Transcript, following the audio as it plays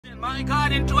my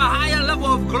God, into a higher level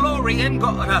of glory in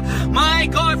God. My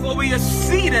God, for we are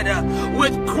seated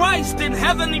with Christ in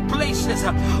heavenly places.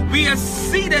 We are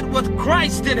seated with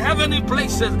Christ in heavenly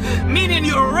places, meaning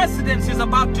your residence is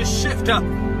about to shift.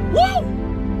 Woo!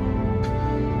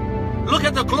 Look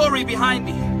at the glory behind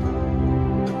me.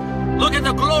 Look at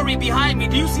the glory behind me.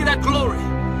 Do you see that glory?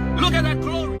 Look at that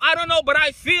glory. I don't know, but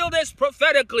I feel this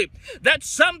prophetically, that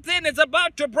something is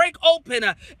about to break open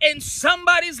in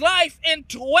somebody's life in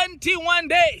 21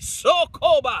 days.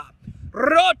 Sokoba.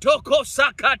 Rotoko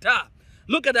Sakata.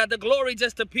 Look at that. The glory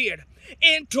just appeared.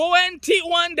 In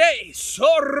 21 days.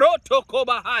 Sorotoko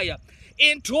Bahaya.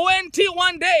 In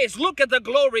 21 days, look at the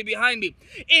glory behind me.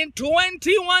 In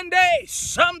 21 days,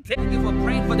 something. Thank you for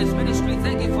praying for this ministry.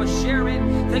 Thank you for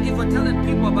sharing. Thank you for telling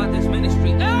people about this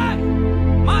ministry. Hey,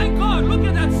 my God, look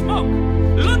at that smoke.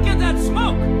 Look at that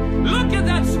smoke. Look at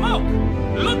that smoke.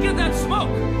 Look at that smoke.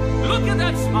 Look at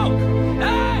that smoke.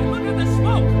 Hey, look at the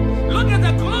smoke. Look at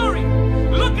the glory.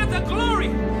 Look at the glory.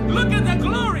 Look at the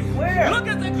glory. Where? Look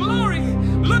at the glory.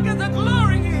 Look at the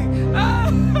glory. I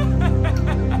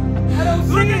don't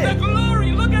see Look it. at the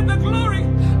glory. Look at the glory.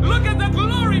 Look at the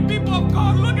glory, people of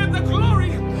God. Look at the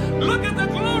glory. Look at the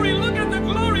glory. Look at the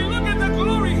glory. Look at the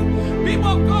glory. People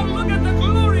of God, look at the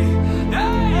glory.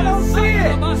 Hey, I don't see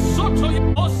it.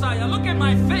 Look at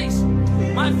my face.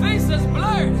 My face is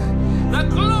blurred. The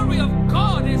glory of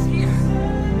God is here.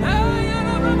 Hey,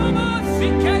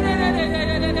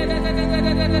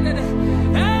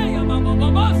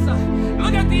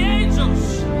 look at the angels.